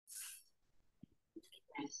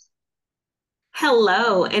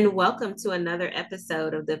Hello, and welcome to another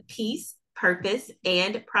episode of the Peace, Purpose,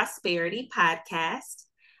 and Prosperity podcast.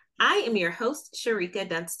 I am your host, Sharika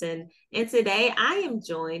Dunston, and today I am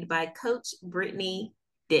joined by Coach Brittany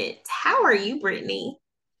Dent. How are you, Brittany?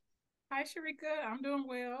 Hi, Sharika. I'm doing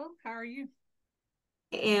well. How are you?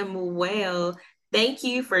 I am well. Thank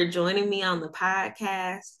you for joining me on the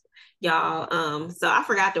podcast, y'all. So I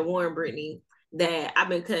forgot to warn Brittany that I've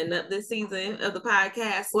been cutting up this season of the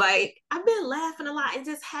podcast. Like I've been laughing a lot and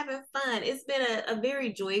just having fun. It's been a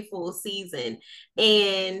very joyful season.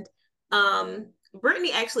 And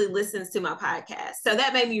Brittany actually listens to my podcast. So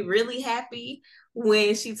that made me really happy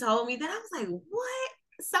when she told me that. I was like, what?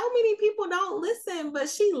 So many people don't listen, but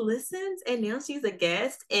she listens and now she's a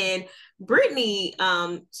guest. And Brittany,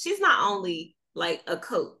 she's not only like a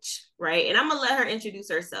coach, right? And I'm gonna let her introduce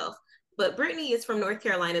herself. But Brittany is from North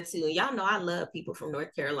Carolina too. And y'all know I love people from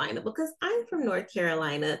North Carolina because I'm from North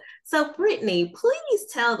Carolina. So, Brittany, please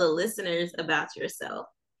tell the listeners about yourself.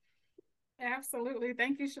 Absolutely.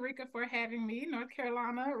 Thank you, Sharika, for having me. North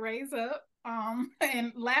Carolina, raise up.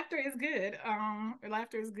 And laughter is good.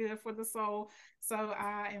 Laughter is good for the soul. So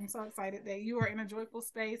I am so excited that you are in a joyful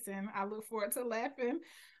space, and I look forward to laughing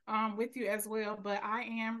with you as well. But I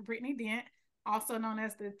am Brittany Dent, also known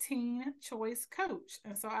as the Teen Choice Coach.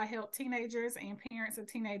 And so I help teenagers and parents of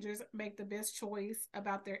teenagers make the best choice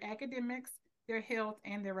about their academics, their health,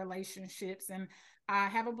 and their relationships. And I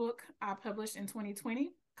have a book I published in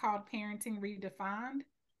 2020 called Parenting Redefined,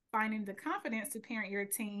 Finding the Confidence to Parent Your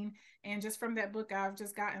Teen. And just from that book, I've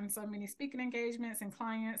just gotten so many speaking engagements and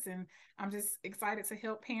clients, and I'm just excited to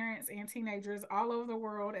help parents and teenagers all over the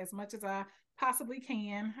world as much as I possibly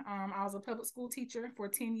can. I was a public school teacher for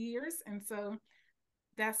 10 years, and so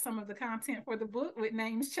that's some of the content for the book with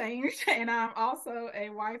names changed. And I'm also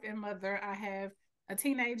a wife and mother. I have a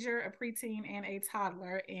teenager, a preteen, and a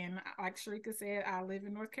toddler. And like Sharika said, I live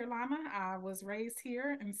in North Carolina. I was raised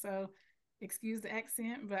here. And so, excuse the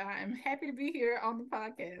accent, but I am happy to be here on the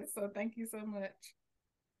podcast. So, thank you so much.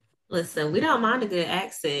 Listen, we don't mind a good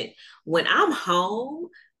accent. When I'm home,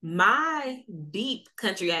 my deep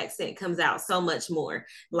country accent comes out so much more.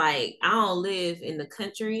 Like I don't live in the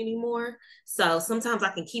country anymore. So sometimes I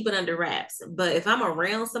can keep it under wraps. But if I'm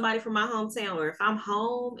around somebody from my hometown or if I'm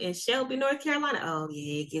home in Shelby, North Carolina, oh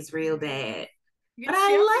yeah, it gets real bad. Yeah, But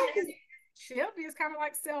Shelby. I Shelby is kind of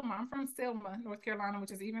like Selma. I'm from Selma, North Carolina,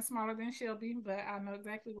 which is even smaller than Shelby, but I know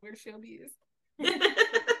exactly where Shelby is. like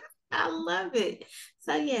it. I love it.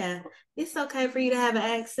 So yeah, it's okay for you to have an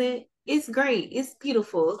accent. It's great. It's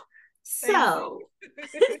beautiful. Thank you.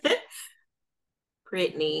 So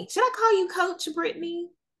Brittany. Should I call you Coach Brittany?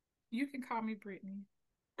 You can call me Brittany.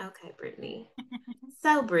 Okay, Brittany.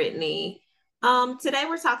 So, Brittany, today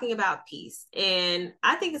we're talking about peace, and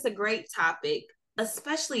I think it's a great topic,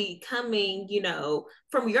 especially coming,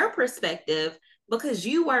 from your perspective, because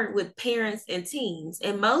you work with parents and teens,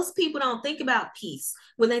 and most people don't think about peace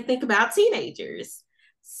when they think about teenagers.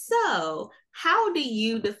 So, how do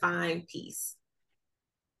you define peace?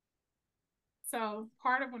 So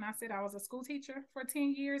part of when I said I was a school teacher for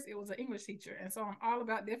 10 years, it was an English teacher. And so I'm all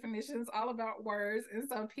about definitions, all about words. And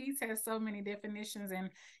so peace has so many definitions. And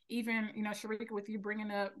even, Sharika, with you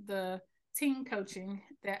bringing up the teen coaching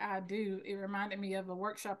that I do, it reminded me of a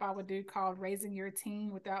workshop I would do called Raising Your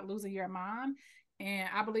Teen Without Losing Your Mind. And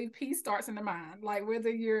I believe peace starts in the mind. Like whether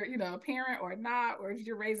you're, a parent or not, or if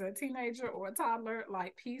you're raising a teenager or a toddler,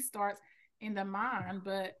 like peace starts in the mind.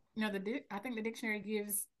 But I think the dictionary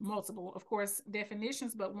gives multiple, of course,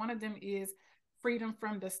 definitions, but one of them is freedom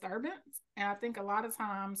from disturbance. And I think a lot of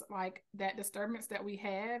times, like that disturbance that we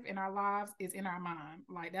have in our lives is in our mind.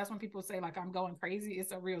 Like that's when people say, like, I'm going crazy.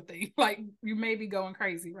 It's a real thing. Like you may be going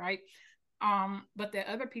crazy, right? But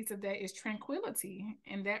the other piece of that is tranquility.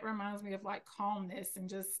 And that reminds me of like calmness and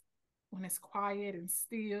just when it's quiet and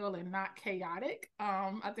still and not chaotic.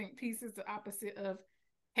 I think peace is the opposite of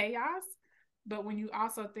chaos. But when you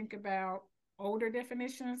also think about older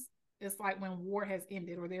definitions, it's like when war has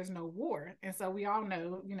ended or there's no war. And so we all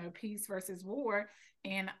know, peace versus war.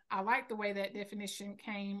 And I like the way that definition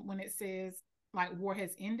came when it says like war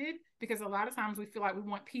has ended, because a lot of times we feel like we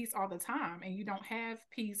want peace all the time, and you don't have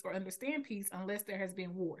peace or understand peace unless there has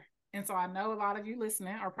been war. And so I know a lot of you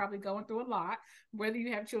listening are probably going through a lot, whether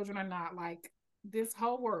you have children or not. Like this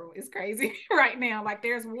whole world is crazy right now. Like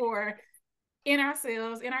there's war in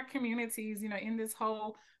ourselves, in our communities, in this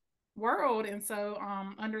whole world. And so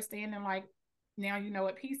understanding like now you know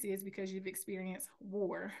what peace is because you've experienced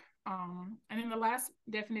war. And then the last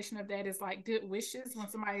definition of that is like good wishes when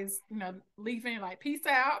somebody's, leaving, like peace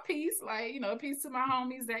out, peace, like, peace to my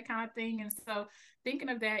homies, that kind of thing. And so thinking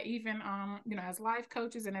of that even as life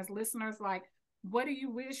coaches and as listeners, like what do you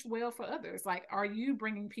wish well for others? Like, are you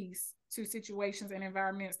bringing peace to situations and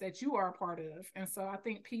environments that you are a part of? And so I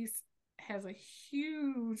think peace has a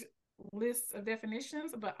huge list of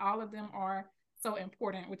definitions, but all of them are so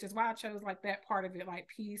important, which is why I chose like that part of it, like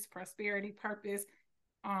peace, prosperity, purpose.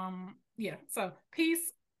 Yeah. So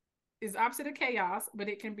peace is opposite of chaos, but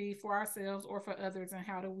it can be for ourselves or for others. And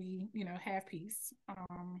how do we, have peace,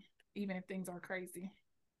 even if things are crazy?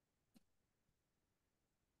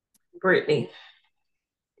 Brittany,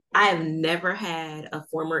 I have never had a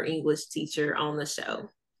former English teacher on the show.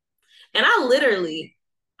 And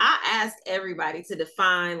I asked everybody to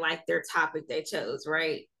define like their topic they chose,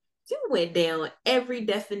 right? You went down every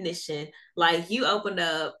definition. Like you opened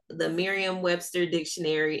up the Merriam-Webster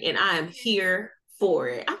dictionary, and I am here for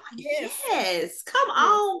it. I'm like, yes, come yes.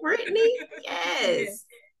 on, Brittany. Yes. Yes.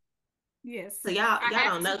 Yes. So y'all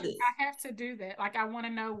don't know this. I have to do that. Like I want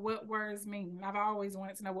to know what words mean. I've always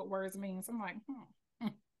wanted to know what words mean. So I'm like,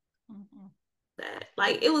 That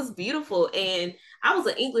like it was beautiful. And I was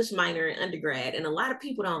an English minor in undergrad, and a lot of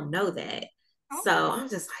people don't know that. Okay. So I'm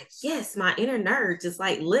just like, yes, my inner nerd just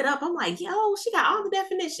like lit up. I'm like, yo, she got all the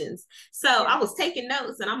definitions. So I was taking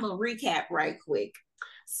notes, and I'm gonna recap right quick.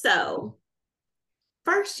 So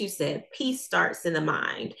first, you said peace starts in the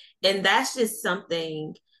mind, and that's just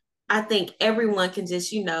something I think everyone can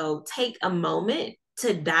just, take a moment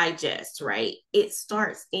to digest, right? It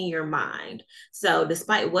starts in your mind. So,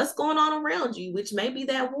 despite what's going on around you, which may be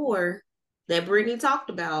that war that Brittany talked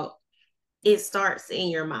about, it starts in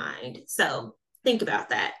your mind. So, think about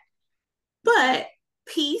that. But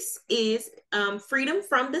peace is freedom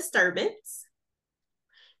from disturbance,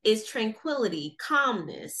 is tranquility,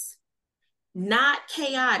 calmness, not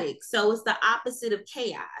chaotic. So, it's the opposite of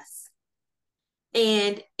chaos.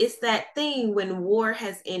 And it's that thing when war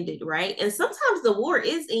has ended, right? And sometimes the war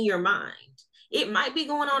is in your mind. It might be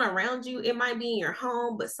going on around you, it might be in your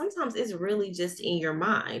home, but sometimes it's really just in your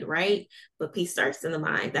mind, right? But peace starts in the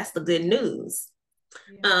mind. That's the good news.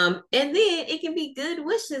 And then it can be good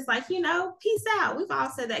wishes, like, peace out. We've all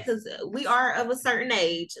said that because we are of a certain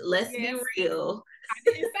age. Let's be real. I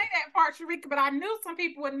didn't say that part, Sharika, but I knew some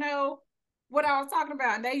people would know what I was talking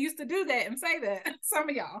about. And they used to do that and say that. Some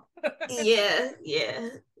of y'all. Yeah.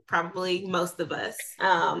 Probably most of us.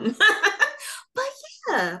 But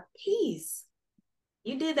yeah, peace.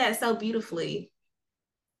 You did that so beautifully.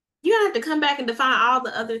 You have to come back and define all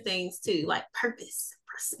the other things too, like purpose,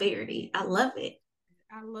 prosperity. I love it.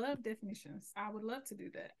 I love definitions. I would love to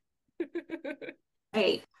do that.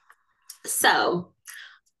 Right. So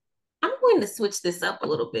I'm going to switch this up a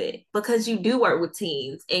little bit because you do work with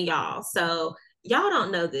teens and y'all. So y'all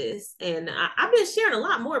don't know this. And I've been sharing a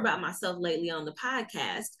lot more about myself lately on the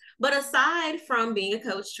podcast. But aside from being a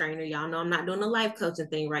coach trainer, y'all know I'm not doing a life coaching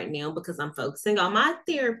thing right now because I'm focusing on my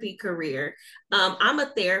therapy career. I'm a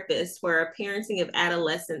therapist for a parenting of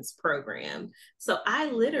adolescents program. So I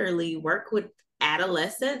literally work with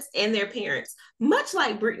adolescents and their parents, much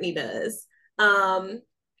like Brittany does. And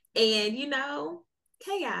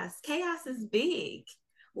chaos is big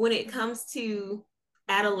when it comes to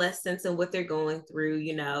adolescents and what they're going through,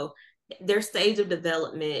 their stage of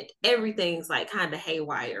development. Everything's like kind of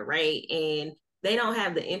haywire, right? And they don't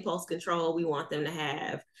have the impulse control we want them to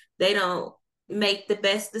have. They don't make the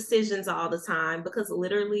best decisions all the time because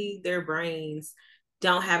literally their brains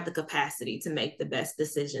don't have the capacity to make the best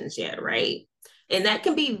decisions yet, right? And that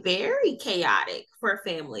can be very chaotic for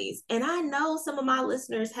families. And I know some of my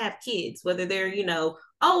listeners have kids, whether they're,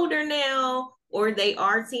 older now or they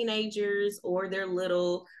are teenagers or they're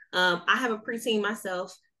little. I have a preteen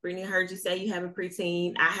myself. Brittany, heard you say you have a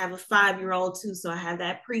preteen. I have a 5-year-old too, so I have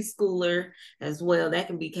that preschooler as well. That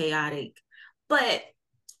can be chaotic. But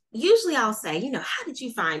usually I'll say, how did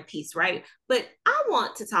you find peace, right? But I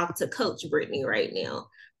want to talk to Coach Brittany right now.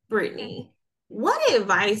 Brittany, what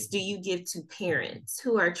advice do you give to parents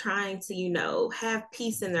who are trying to, have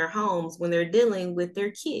peace in their homes when they're dealing with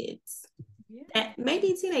their kids?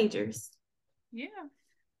 Maybe teenagers. Yeah.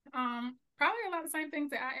 Probably a lot of the same things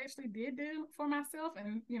that I actually did do for myself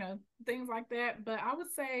and, things like that. But I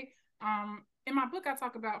would say, in my book, I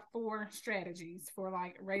talk about 4 strategies for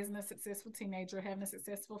like raising a successful teenager, having a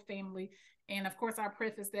successful family. And of course, I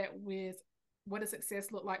preface that with what does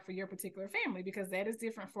success look like for your particular family, because that is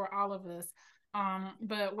different for all of us.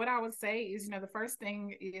 But what I would say is, the first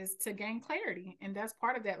thing is to gain clarity. And that's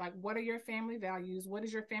part of that. Like, what are your family values? What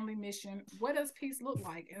is your family mission? What does peace look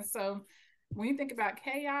like? And so when you think about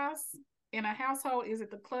chaos in a household, is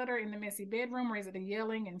it the clutter in the messy bedroom, or is it the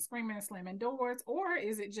yelling and screaming and slamming doors, or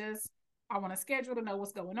is it just I want a schedule to know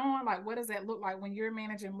what's going on. Like, what does that look like when you're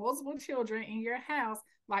managing multiple children in your house?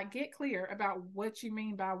 Like, get clear about what you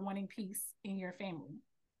mean by wanting peace in your family.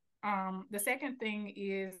 The second thing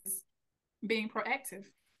is being proactive.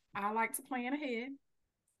 I like to plan ahead.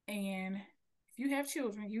 And if you have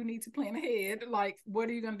children, you need to plan ahead. Like, what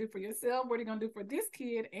are you going to do for yourself? What are you going to do for this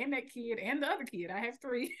kid and that kid and the other kid? I have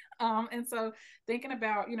three. And so thinking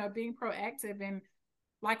about, being proactive, and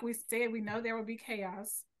like we said, we know there will be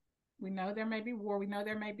chaos. We know there may be war. We know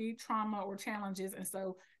there may be trauma or challenges. And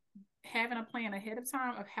so having a plan ahead of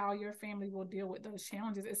time of how your family will deal with those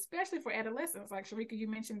challenges, especially for adolescents. Like Sharika, you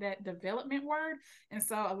mentioned that development word. And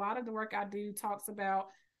so a lot of the work I do talks about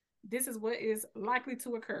this is what is likely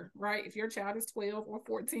to occur, right? If your child is 12 or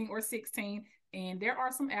 14 or 16, and there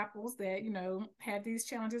are some apples that, had these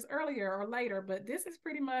challenges earlier or later, but this is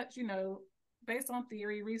pretty much, based on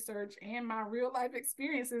theory, research, and my real life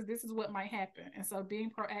experiences, this is what might happen. And so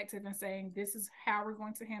being proactive and saying, this is how we're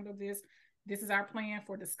going to handle this. This is our plan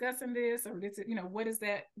for discussing this, or this is, what is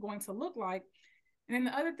that going to look like? And then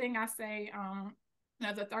the other thing I say,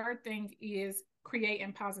 the third thing is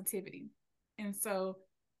creating positivity. And so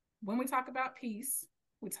when we talk about peace,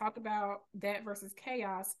 we talk about that versus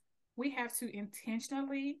chaos. We have to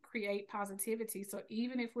intentionally create positivity. So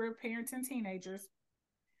even if we're parenting teenagers,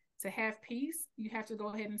 to have peace, you have to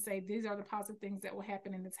go ahead and say, these are the positive things that will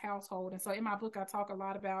happen in this household. And so in my book, I talk a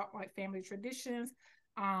lot about like family traditions,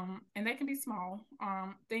 and they can be small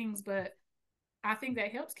things, but I think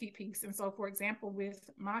that helps keep peace. And so, for example, with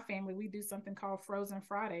my family, we do something called Frozen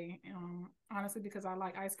Friday. Honestly, because I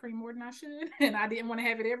like ice cream more than I should, and I didn't want to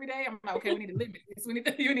have it every day. I'm like, okay, we need to limit this.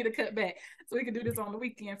 You need to cut back, so we can do this on the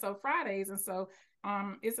weekend. So Fridays, and so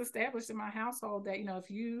it's established in my household that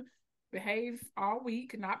if you behave all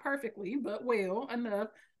week, not perfectly, but well enough,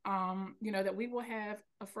 that we will have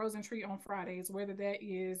a frozen treat on Fridays, whether that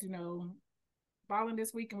is, balling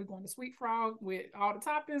this week and we're going to Sweet Frog with all the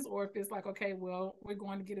toppings, or if it's like, okay, well, we're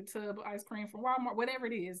going to get a tub of ice cream from Walmart, whatever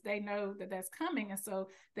it is, they know that that's coming. And so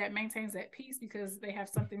that maintains that peace because they have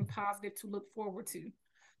something positive to look forward to.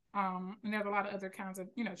 And there's a lot of other kinds of,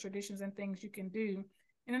 traditions and things you can do.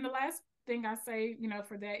 And then the last thing I say,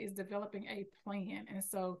 for that is developing a plan. And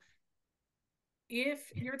so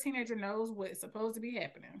if your teenager knows what's supposed to be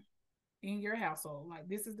happening in your household, like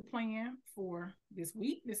this is the plan for this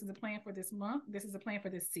week, this is the plan for this month, this is the plan for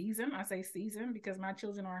this season. I say season because my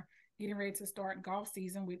children are getting ready to start golf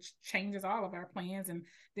season, which changes all of our plans. And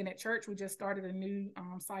then at church, we just started a new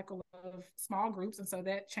cycle of small groups. And so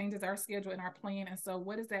that changes our schedule and our plan. And so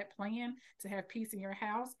what is that plan to have peace in your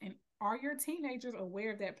house? And are your teenagers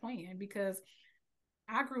aware of that plan? Because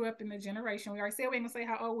I grew up in the generation, we already said we ain't gonna say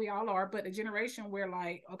how old we all are, but the generation where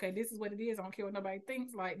like, okay, this is what it is. I don't care what nobody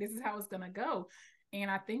thinks, like this is how it's gonna go.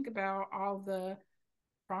 And I think about all the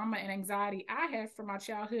trauma and anxiety I had from my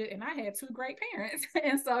childhood, and I had two great parents.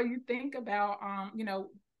 And so you think about,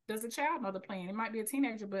 does the child know the plan? It might be a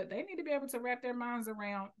teenager, but they need to be able to wrap their minds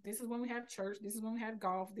around, this is when we have church, this is when we have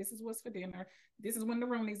golf, this is what's for dinner, this is when the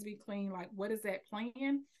room needs to be clean. Like, what is that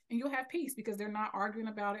plan? And you'll have peace because they're not arguing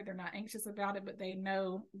about it, they're not anxious about it, but they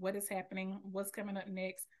know what is happening, what's coming up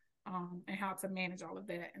next, and how to manage all of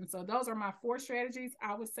that. And so those are my 4 strategies,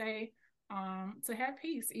 I would say, to have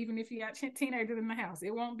peace, even if you got teenagers in the house.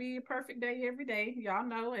 It won't be a perfect day every day, y'all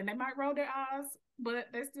know, and they might roll their eyes, but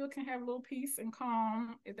they still can have a little peace and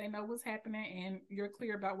calm if they know what's happening and you're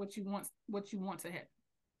clear about what you want to happen.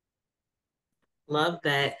 Love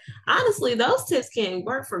that. Honestly, those tips can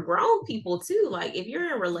work for grown people too. Like if you're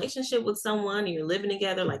in a relationship with someone and you're living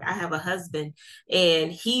together, like I have a husband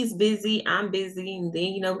and he's busy, I'm busy, and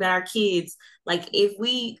then we got our kids. Like if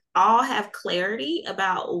we all have clarity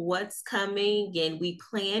about what's coming and we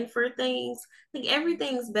plan for things, like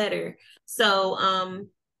everything's better. So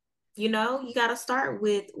you got to start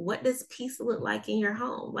with what does peace look like in your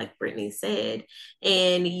home, like Brittany said,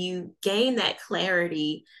 and you gain that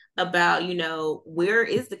clarity about, where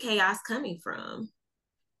is the chaos coming from.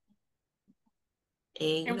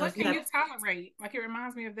 And what can you tolerate? Like it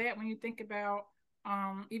reminds me of that when you think about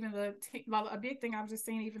even a big thing I've just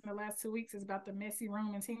seen even the last 2 weeks is about the messy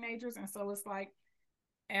room in teenagers. And so it's like,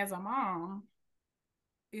 as a mom,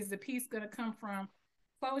 is the peace going to come from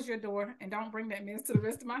close your door and don't bring that mess to the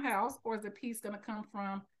rest of my house? Or is the peace going to come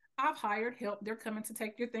from, I've hired help, they're coming to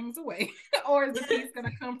take your things away? Or is the peace going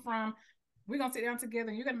to come from, we're going to sit down together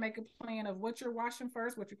and you're going to make a plan of what you're washing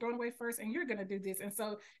first, what you're throwing away first, and you're going to do this. And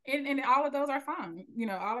so, and all of those are fine.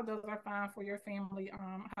 All of those are fine for your family,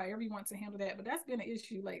 however you want to handle that. But that's been an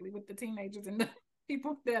issue lately with the teenagers and the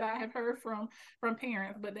people that I have heard from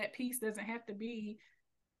parents. But that peace doesn't have to be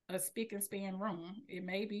a spick and span room. It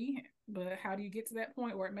may be, but how do you get to that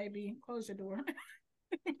point? Or it may be close your door.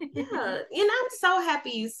 Yeah, I'm so happy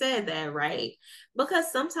you said that, right?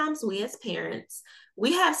 Because sometimes we as parents,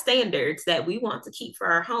 we have standards that we want to keep for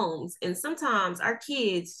our homes, and sometimes our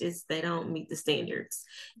kids just they don't meet the standards,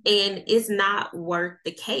 and it's not worth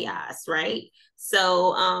the chaos, right?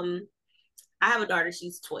 So, I have a daughter,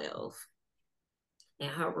 she's 12,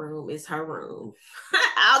 and her room is her room.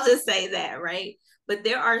 I'll just say that, right? But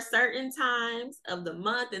there are certain times of the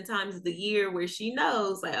month and times of the year where she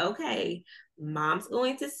knows, like, okay, mom's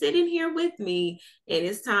going to sit in here with me, and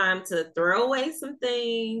it's time to throw away some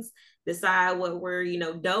things, decide what we're,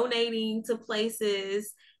 donating to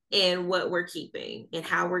places and what we're keeping and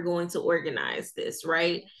how we're going to organize this,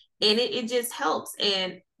 right? And it just helps.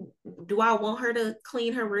 And do I want her to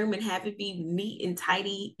clean her room and have it be neat and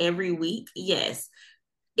tidy every week? Yes.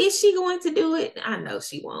 Is she going to do it? I know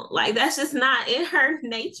she won't. Like, that's just not in her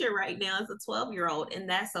nature right now as a 12-year-old, and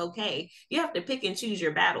that's okay. You have to pick and choose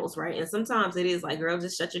your battles, right? And sometimes it is like, girl,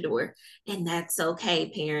 just shut your door, and that's okay,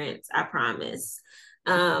 parents. I promise.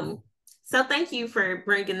 So thank you for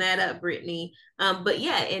bringing that up, Brittany. But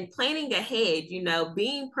yeah, and planning ahead,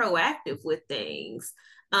 being proactive with things.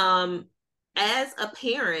 As a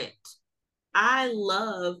parent, I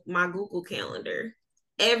love my Google Calendar.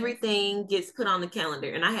 Everything gets put on the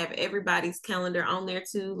calendar, and I have everybody's calendar on there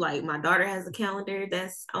too. Like, my daughter has a calendar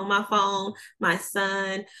that's on my phone, my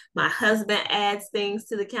son, my husband adds things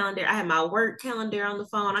to the calendar. I have my work calendar on the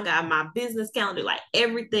phone. I got my business calendar. Like,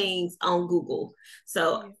 everything's on Google.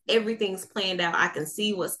 So everything's planned out. I can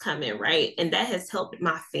see what's coming, right? And that has helped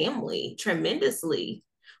my family tremendously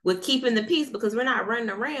with keeping the peace, because we're not running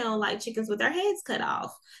around like chickens with our heads cut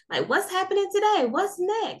off. Like, what's happening today? What's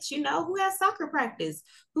next? Who has soccer practice?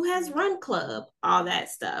 Who has run club? All that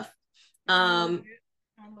stuff. I love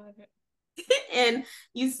it. And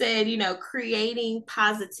you said, creating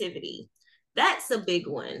positivity. That's a big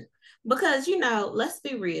one, because, let's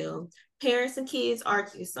be real, parents and kids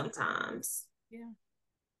argue sometimes. Yeah.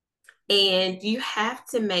 And you have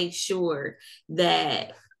to make sure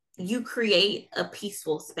that you create a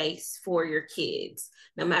peaceful space for your kids,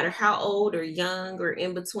 no matter how old or young or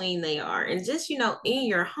in between they are, and just, in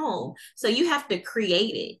your home. So you have to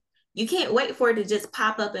create it. You can't wait for it to just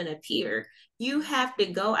pop up and appear. You have to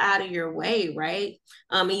go out of your way, right?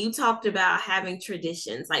 And you talked about having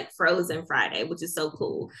traditions like Frozen Friday, which is so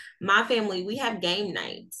cool. My family, we have game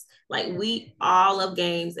nights. Like, we all love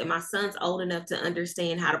games, and my son's old enough to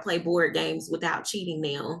understand how to play board games without cheating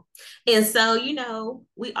now. And so,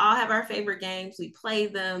 we all have our favorite games, we play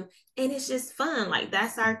them, and it's just fun. Like,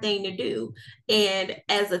 that's our thing to do. And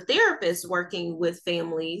as a therapist working with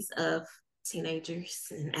families of teenagers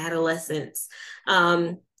and adolescents,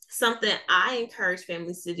 something I encourage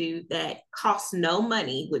families to do that costs no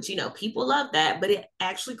money, which, people love that, but it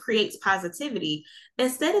actually creates positivity.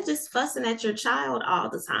 Instead of just fussing at your child all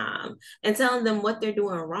the time and telling them what they're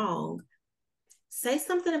doing wrong, say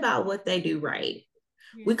something about what they do right.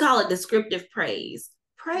 Yeah. We call it descriptive praise.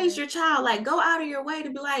 Praise your child. Like, go out of your way to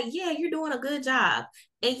be like, yeah, you're doing a good job.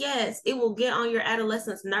 And yes, it will get on your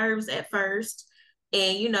adolescent's nerves at first.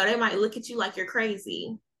 And, they might look at you like you're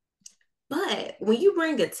crazy. But when you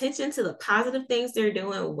bring attention to the positive things they're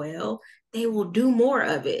doing well, they will do more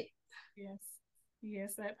of it. Yes.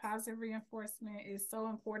 Yes, that positive reinforcement is so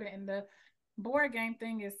important. And the board game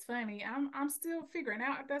thing is funny. I'm still figuring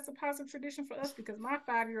out if that's a positive tradition for us, because my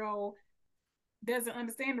 5-year-old doesn't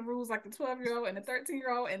understand the rules like the 12-year-old and the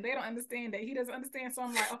 13-year-old, and they don't understand that he doesn't understand. So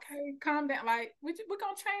I'm like, okay, calm down. Like, we're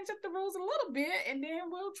gonna change up the rules a little bit, and then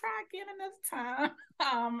we'll try again another time.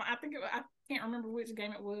 I can't remember which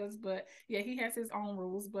game it was, but yeah, he has his own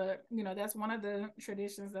rules. But that's one of the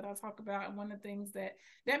traditions that I talk about, and one of the things that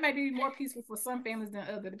may be more peaceful for some families than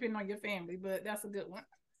other, depending on your family. But that's a good one.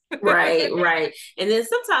 Right. And then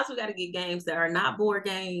sometimes we got to get games that are not board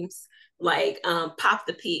games, like Pop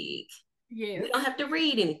the Pig. Yes. We don't have to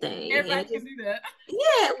read anything. Everybody can do that.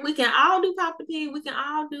 Yeah, we can all do Pop the Pig. We can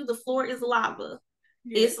all do The Floor is Lava.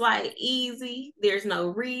 Yes. It's like easy. There's no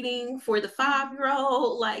reading for the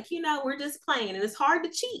 5-year-old. Like, we're just playing, and it's hard to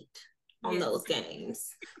cheat on those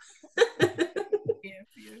games. Yes.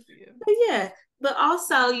 But yeah, but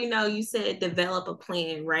also, you said develop a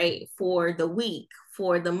plan, right? For the week,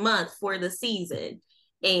 for the month, for the season.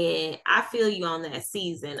 And I feel you on that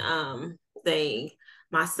season thing.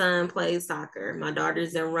 My son plays soccer. My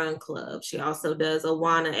daughter's in run club. She also does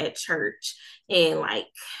Awana at church. And like,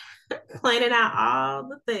 planning out all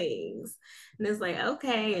the things. And it's like,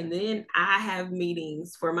 okay. And then I have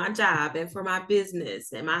meetings for my job and for my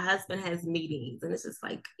business, and my husband has meetings. And it's just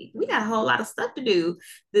like, we got a whole lot of stuff to do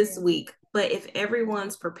this week. But if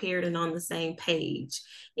everyone's prepared and on the same page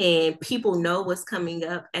and people know what's coming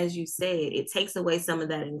up, as you said, it takes away some of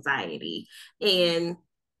that anxiety. And,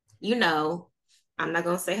 you know, I'm not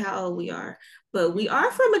going to say how old we are, but we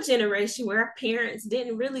are from a generation where our parents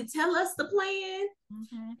didn't really tell us the plan.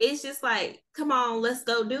 Mm-hmm. It's just like, come on, let's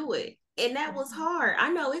go do it. And that was hard.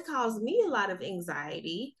 I know it caused me a lot of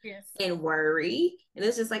anxiety and worry. And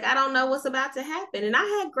it's just like, I don't know what's about to happen. And I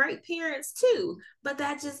had great parents too, but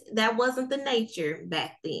that wasn't the nature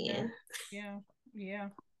back then.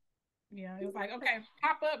 Yeah, it was like, okay,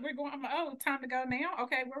 pop up. We're going. I'm like, oh, time to go now.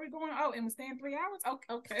 Okay, where are we going? Oh, and we staying 3 hours.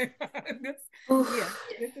 Okay.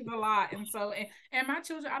 This is a lot. And so, and my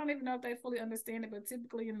children, I don't even know if they fully understand it, but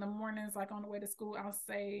typically in the mornings, like on the way to school, I'll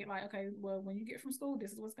say like, okay, well, when you get from school,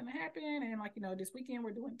 this is what's going to happen, and like, this weekend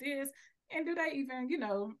we're doing this. And do they even,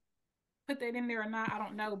 put that in there or not? I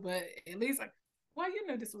don't know, but at least like, well,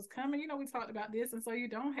 this was coming. We talked about this, and so you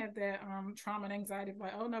don't have that trauma and anxiety of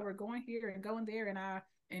like, oh no, we're going here and going there,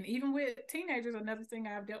 and even with teenagers, another thing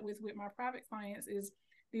I've dealt with my private clients is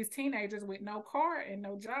these teenagers with no car and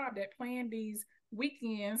no job that plan these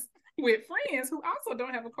weekends with friends who also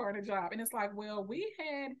don't have a car and a job. And it's like, well, we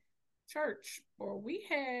had church, or we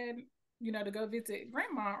had, to go visit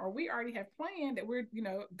grandma, or we already have planned that we're,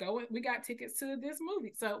 going, we got tickets to this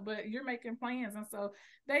movie. So, but you're making plans. And so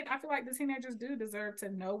I feel like the teenagers do deserve to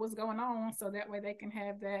know what's going on, so that way they can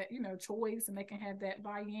have that, choice, and they can have that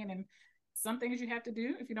buy-in. And some things you have to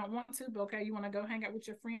do if you don't want to, but okay, you want to go hang out with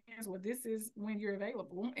your friends. Well, this is when you're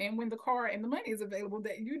available, and when the car and the money is available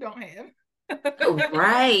that you don't have.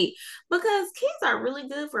 Right. Because kids are really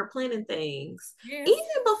good for planning things,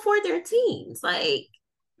 even before they're teens. Like,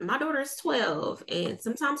 my daughter's 12, and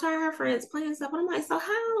sometimes her and her friends plan stuff. And I'm like, so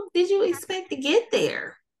how did you expect to get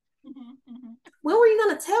there? When were you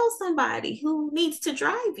going to tell somebody who needs to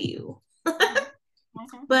drive you?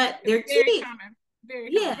 But they're kids.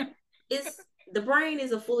 Very common. It's the brain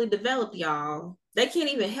isn't fully developed, y'all. They can't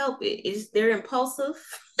even help it. They're impulsive,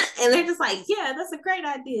 and they're just like, yeah, that's a great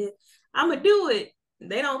idea. I'm gonna do it.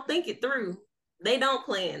 They don't think it through. They don't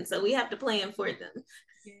plan, so we have to plan for them.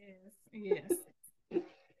 Yes.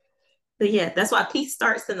 But yeah, that's why peace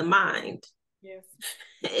starts in the mind. Yes.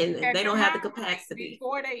 And they don't have the capacity.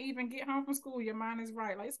 Before they even get home from school, your mind is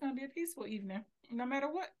right. Like, it's gonna be a peaceful evening, no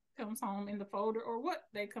matter what comes home in the folder or what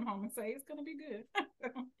they come home and say. It's gonna be good.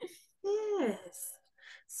 Yes.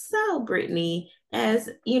 So, Brittany, as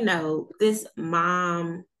you know, this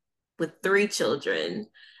mom with 3 children,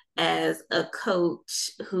 as a coach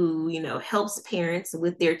who, helps parents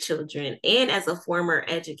with their children, and as a former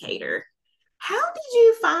educator, how did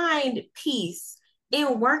you find peace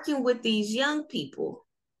in working with these young people?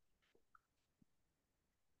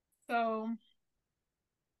 So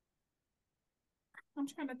I'm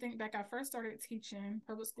trying to think back. I first started teaching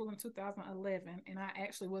public school in 2011, and I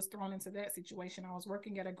actually was thrown into that situation. I was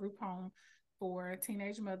working at a group home for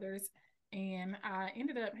teenage mothers, and I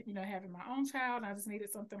ended up, having my own child. I just needed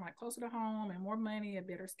something like closer to home and more money, a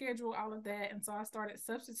better schedule, all of that. And so I started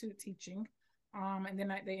substitute teaching. And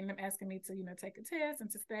then they ended up asking me to, take a test and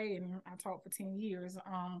to stay. And I taught for 10 years.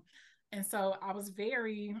 And so I was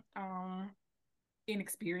very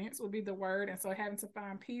inexperienced would be the word. And so having to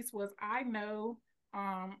find peace was, I know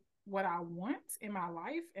what I want in my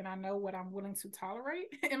life, and I know what I'm willing to tolerate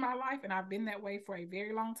in my life. And I've been that way for a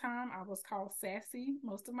very long time. I was called sassy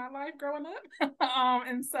most of my life growing up.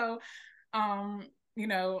 And so,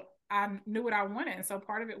 I knew what I wanted. And so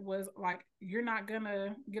part of it was like, you're not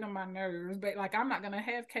gonna get on my nerves, but like, I'm not gonna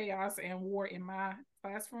have chaos and war in my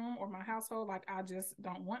classroom or my household. Like, I just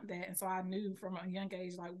don't want that. And so I knew from a young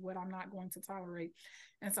age, like, what I'm not going to tolerate.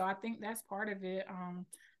 And so I think that's part of it.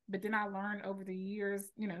 But then I learned over the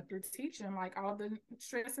years, through teaching, like all the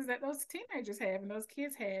stresses that those teenagers have and those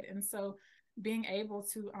kids had. And so being able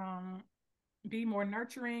to be more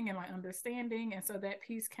nurturing and like understanding. And so that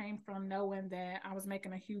piece came from knowing that I was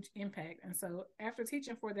making a huge impact. And so after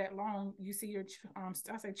teaching for that long, you see your,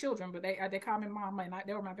 I say children, but they call me mama, and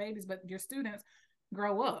they were my babies, but your students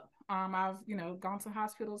grow up. I've, gone to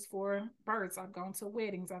hospitals for births. I've gone to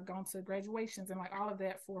weddings. I've gone to graduations, and like all of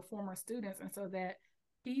that for former students. And so that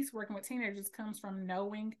piece working with teenagers comes from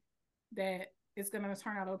knowing that it's going to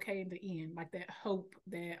turn out okay in the end. Like that hope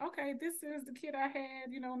that, okay, this is the kid I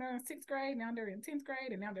had, they're in 6th grade, now they're in 10th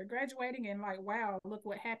grade, and now they're graduating. And like, wow, look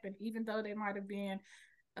what happened. Even though they might have been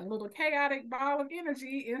a little chaotic ball of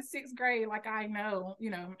energy in 6th grade, like I know,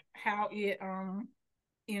 how it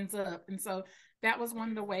ends up. And so that was one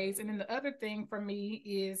of the ways. And then the other thing for me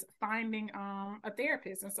is finding a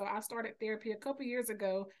therapist. And so I started therapy a couple years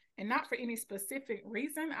ago, and not for any specific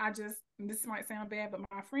reason. This might sound bad, but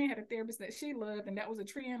my friend had a therapist that she loved, and that was a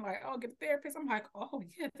trend, like, oh, get a therapist. I'm like, oh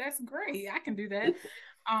yeah, that's great, I can do that.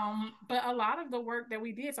 But a lot of the work that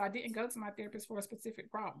we did, so I didn't go to my therapist for a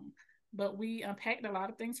specific problem, but we unpacked a lot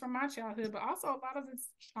of things from my childhood, but also a lot of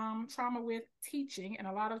this trauma with teaching, and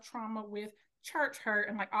a lot of trauma with church hurt,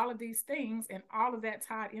 and like all of these things, and all of that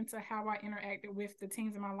tied into how I interacted with the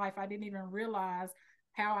teens in my life. I didn't even realize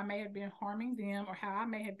how I may have been harming them or how I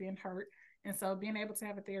may have been hurt. And so being able to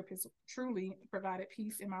have a therapist truly provided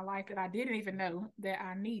peace in my life that I didn't even know that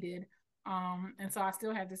I needed. And so I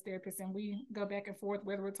still have this therapist, and we go back and forth,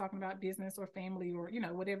 whether we're talking about business or family or,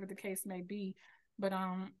 whatever the case may be. But,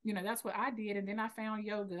 that's what I did. And then I found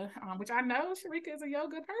yoga, which I know Sharika is a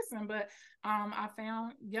yoga person, but I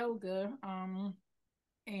found yoga,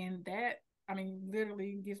 and that,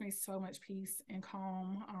 literally gives me so much peace and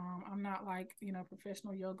calm. I'm not like,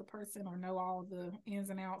 professional yoga person or know all the ins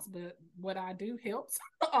and outs, but what I do helps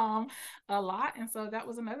a lot. And so that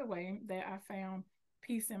was another way that I found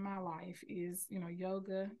peace in my life is,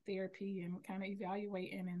 yoga, therapy, and kind of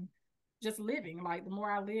evaluating and just living. Like, the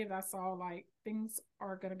more I lived, I saw like things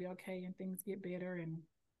are going to be okay and things get better, and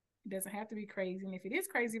it doesn't have to be crazy. And if it is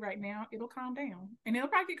crazy right now, it'll calm down, and it'll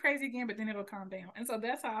probably get crazy again, but then it'll calm down. And so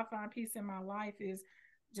that's how I find peace in my life, is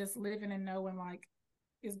just living and knowing like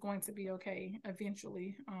it's going to be okay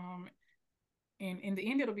eventually. And in the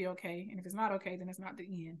end, it'll be okay. And if it's not okay, then it's not the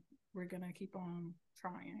end. We're going to keep on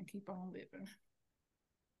trying and keep on living.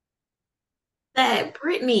 That,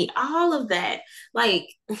 Brittany, all of that, like,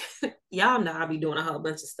 y'all know I be doing a whole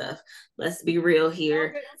bunch of stuff. Let's be real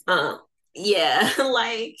here. Yeah,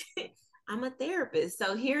 like, I'm a therapist.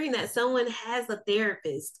 So hearing that someone has a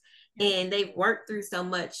therapist and they've worked through so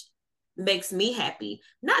much makes me happy.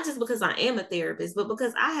 Not just because I am a therapist, but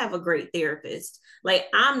because I have a great therapist. Like,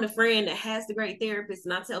 I'm the friend that has the great therapist,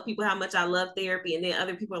 and I tell people how much I love therapy, and then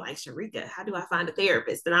other people are like, Sharika, how do I find a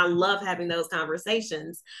therapist? And I love having those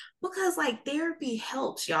conversations because, like, therapy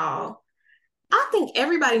helps, y'all. I think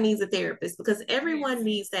everybody needs a therapist because everyone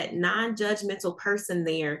needs that non-judgmental person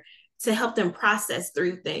there to help them process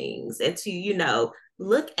through things and to,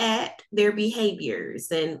 look at their behaviors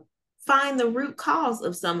and find the root cause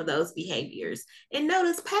of some of those behaviors and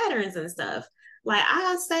notice patterns and stuff. Like,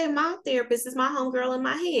 I say my therapist is my homegirl in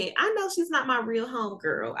my head. I know she's not my real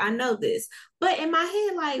homegirl. I know this. But in my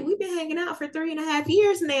head, like, we've been hanging out for 3.5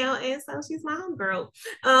 years now. And so she's my homegirl.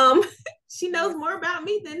 She knows more about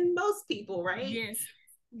me than most people, right? Yes.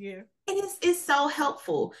 Yeah. And it's so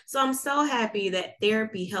helpful. So I'm so happy that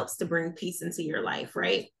therapy helps to bring peace into your life,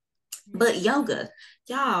 right? But yoga,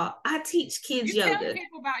 y'all, I teach kids yoga. Tell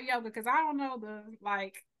people about yoga, because I don't know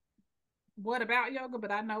what about yoga,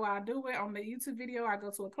 but I know I do it on the YouTube video. I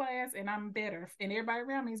go to a class and I'm better, and everybody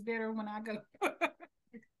around me is better when I go.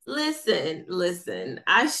 Listen,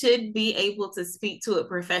 I should be able to speak to it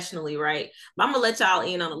professionally, right? But I'm gonna let y'all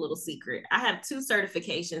in on a little secret. I have 2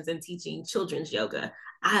 certifications in teaching children's yoga.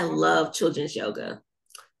 I love children's yoga.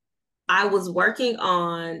 I was working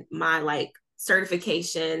on my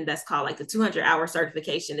certification that's called like the 200-hour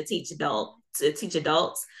certification to teach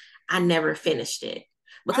adults. I never finished it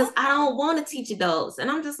because I don't want to teach adults.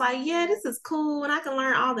 And I'm just like, yeah, this is cool. And I can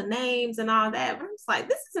learn all the names and all that. But I'm just like,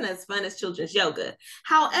 this isn't as fun as children's yoga.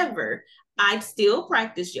 However, I still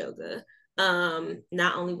practice yoga.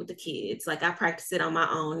 Not only with the kids, like, I practice it on my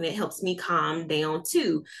own, and it helps me calm down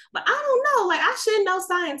too. But I don't know, like, I should know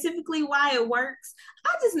scientifically why it works.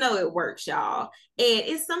 I just know it works, y'all. And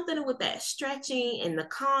it's something with that stretching and the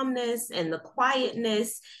calmness and the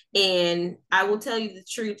quietness. And I will tell you the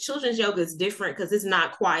truth, children's yoga is different because it's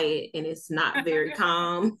not quiet and it's not very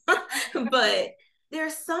calm. But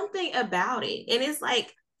there's something about it. And it's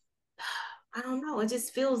like, I don't know, it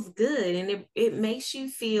just feels good, and it makes you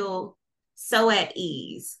feel so at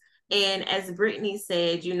ease. And as Brittany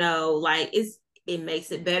said, like, it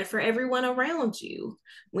makes it better for everyone around you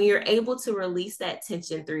when you're able to release that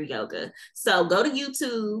tension through yoga. So go to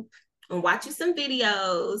YouTube and watch you some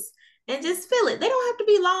videos and just feel it. They don't have to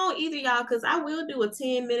be long either, y'all, because I will do a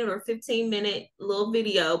 10-minute or 15-minute little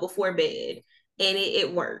video before bed, and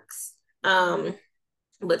it works.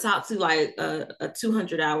 But talk to like a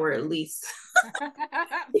 200-hour at least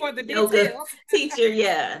for the details. Teacher,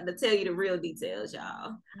 to tell you the real details,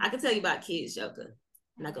 y'all. I can tell you about kids yoga.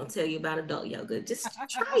 I'm not gonna tell you about adult yoga. Just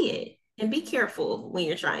try it and be careful when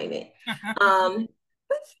you're trying it. But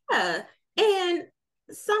yeah, and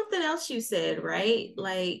something else you said, right?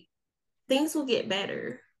 Like, things will get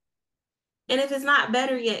better. And if it's not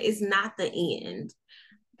better yet, it's not the end.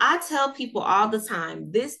 I tell people all the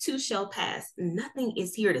time, this too shall pass. Nothing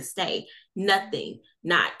is here to stay. Nothing.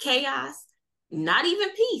 Not chaos, not even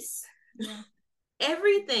peace. Yeah.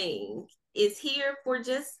 Everything is here for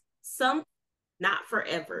just some, not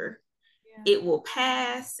forever. Yeah. It will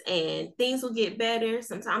pass and things will get better.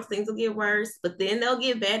 Sometimes things will get worse, but then they'll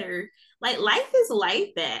get better. Like life is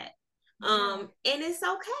like that. Yeah. And it's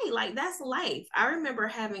okay. Like that's life. I remember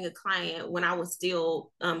having a client when I was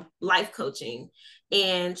still life coaching,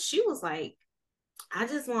 and she was like, I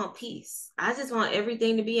just want peace. I just want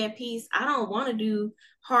everything to be at peace. I don't want to do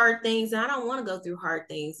hard things and I don't want to go through hard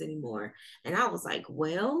things anymore. And I was like,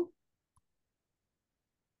 well,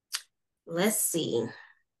 let's see.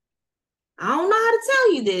 I don't know how to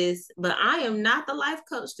tell you this, but I am not the life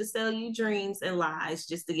coach to sell you dreams and lies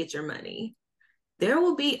just to get your money. There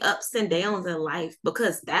will be ups and downs in life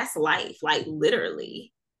because that's life, like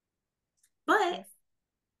literally. But Yes.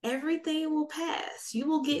 everything will pass. You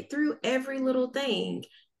will get through every little thing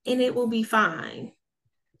and it will be fine.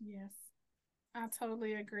 Yes. I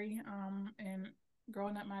totally agree. And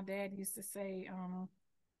growing up, my dad used to say,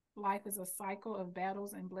 life is a cycle of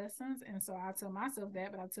battles and blessings. And so I tell myself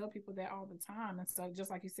that, but I tell people that all the time. And so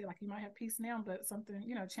just like you said, like you might have peace now, but something,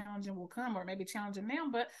 challenging will come, or maybe challenging now,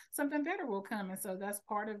 but something better will come. And so that's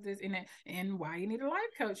part of this and why you need a life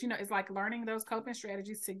coach. It's like learning those coping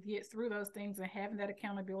strategies to get through those things and having that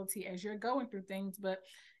accountability as you're going through things. But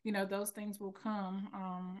those things will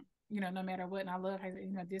come. No matter what. And I love how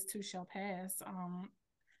this too shall pass.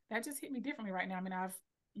 That just hit me differently right now. I mean, I've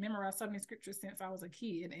memorized so many scriptures since I was a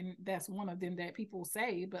kid, and that's one of them that people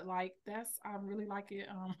say, but like I really like it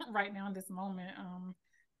right now in this moment.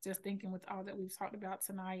 Just thinking with all that we've talked about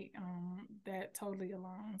tonight, that totally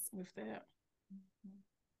aligns with that.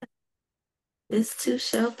 This too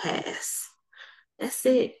shall pass. That's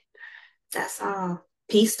it. That's all.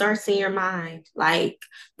 Peace starts in your mind. Like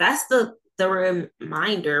that's the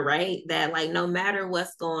reminder, right? That like no matter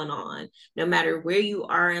what's going on, no matter where you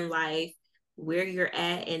are in life, where you're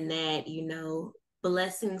at in that,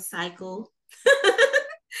 blessing cycle,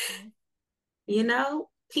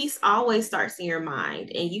 peace always starts in your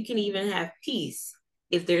mind. And you can even have peace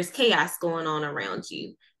if there's chaos going on around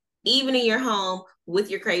you, even in your home with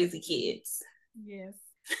your crazy kids. Yes.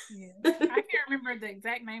 Yes. I can't remember the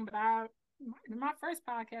exact name, but my first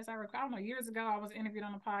podcast I don't know, years ago, I was interviewed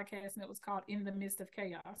on a podcast and it was called In the Midst of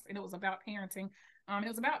Chaos. And it was about parenting. It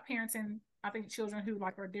was about parenting, I think, children who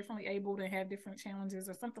like are differently able to have different challenges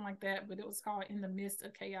or something like that. But it was called In the Midst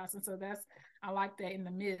of Chaos. And so I like that, in the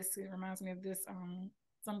midst. It reminds me of this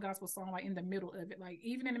some gospel song, like in the middle of it. Like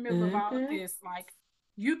even in the middle of all of this, like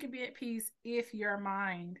you can be at peace if your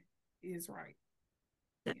mind is right.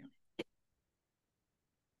 Yeah.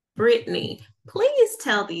 Brittany, please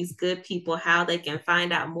tell these good people how they can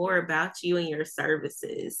find out more about you and your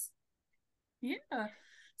services. Yeah.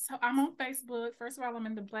 So I'm on Facebook. First of all, I'm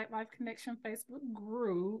in the Black Life Connection Facebook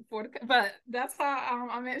group but that's how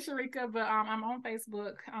I met Sharika. But I'm on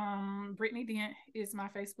Facebook. Brittany Dent is my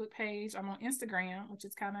Facebook page. I'm on Instagram, which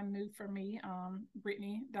is kind of new for me.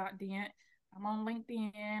 Brittany.Dent. I'm on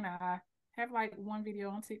LinkedIn. I have like one video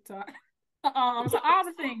on TikTok. So all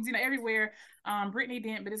the things, everywhere. Brittany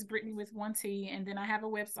Dent, but it's Brittany with one T. And then I have a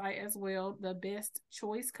website as well, the Best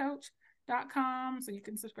Choice Coach.com. So you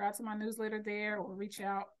can subscribe to my newsletter there or reach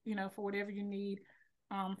out, for whatever you need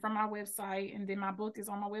from my website. And then my book is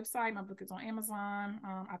on my website. My book is on Amazon.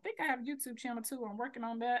 I think I have a YouTube channel too. I'm working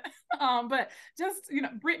on that. But just,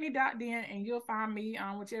 Brittany.Dent, and you'll find me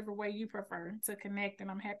on whichever way you prefer to connect. And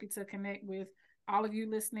I'm happy to connect with all of you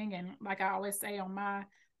listening. And like I always say on my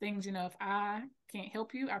things, if I can't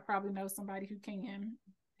help you, I probably know somebody who can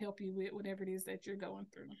help you with whatever it is that you're going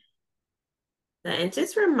through. And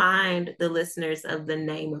just remind the listeners of the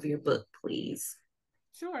name of your book, please.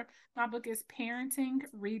 Sure. My book is Parenting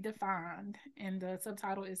Redefined, and the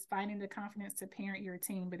subtitle is Finding the Confidence to Parent Your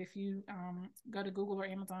Teen. But if you go to Google or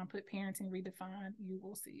Amazon, put Parenting Redefined, you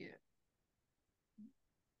will see it.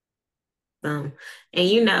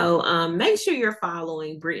 And make sure you're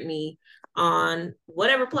following Brittany on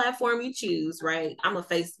whatever platform you choose, right? I'm a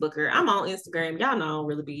Facebooker. I'm on Instagram. Y'all know I don't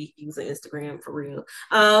really be using Instagram for real.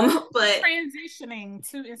 But transitioning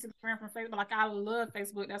to Instagram from Facebook, like I love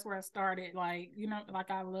Facebook. That's where I started. Like, like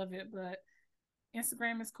I love it, but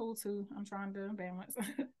Instagram is cool too. I'm trying to balance.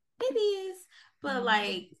 It is. But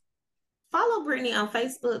like follow Brittany on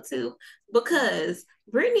Facebook too, because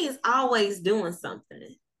Brittany is always doing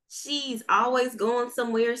something. She's always going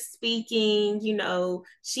somewhere speaking,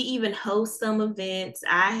 she even hosts some events.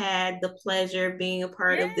 I had the pleasure of being a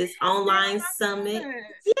part of this online summit.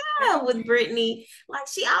 Yeah, with Brittany. Like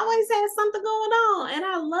she always has something going on and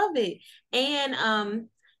I love it. And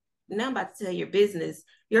now I'm about to tell your business.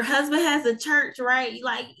 Your husband has a church, right?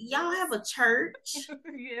 Like y'all have a church.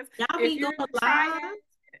 Yes. Y'all If be you're going in the live. Triad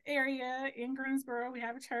area in Greensboro, we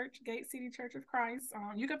have a church, Gate City Church of Christ.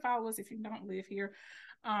 You can follow us if you don't live here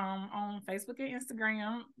on Facebook and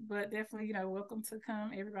Instagram, but definitely, welcome to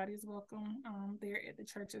come. Everybody's welcome there at the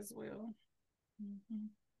church as well. Mm-hmm.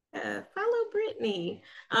 Follow Brittany.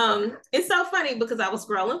 It's so funny because I was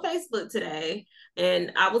scrolling Facebook today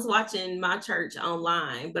and I was watching my church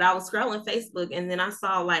online, but I was scrolling Facebook and then I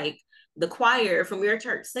saw like the choir from your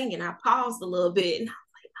church singing. I paused a little bit and I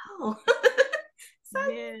was like, oh. So,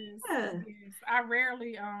 Yes, yeah. yes. I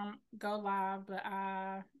rarely go live, but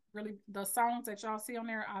I really the songs that y'all see on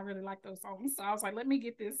there, I really like those songs. So I was like, let me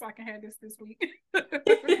get this so I can have this week.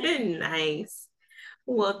 Nice.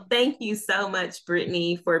 Well, thank you so much,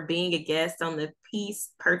 Brittany, for being a guest on the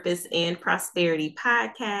Peace, Purpose, and Prosperity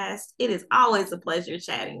podcast. It is always a pleasure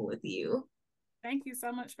chatting with you. Thank you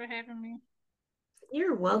so much for having me.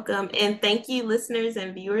 You're welcome. And thank you, listeners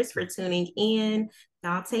and viewers, for tuning in.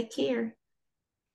 Y'all take care.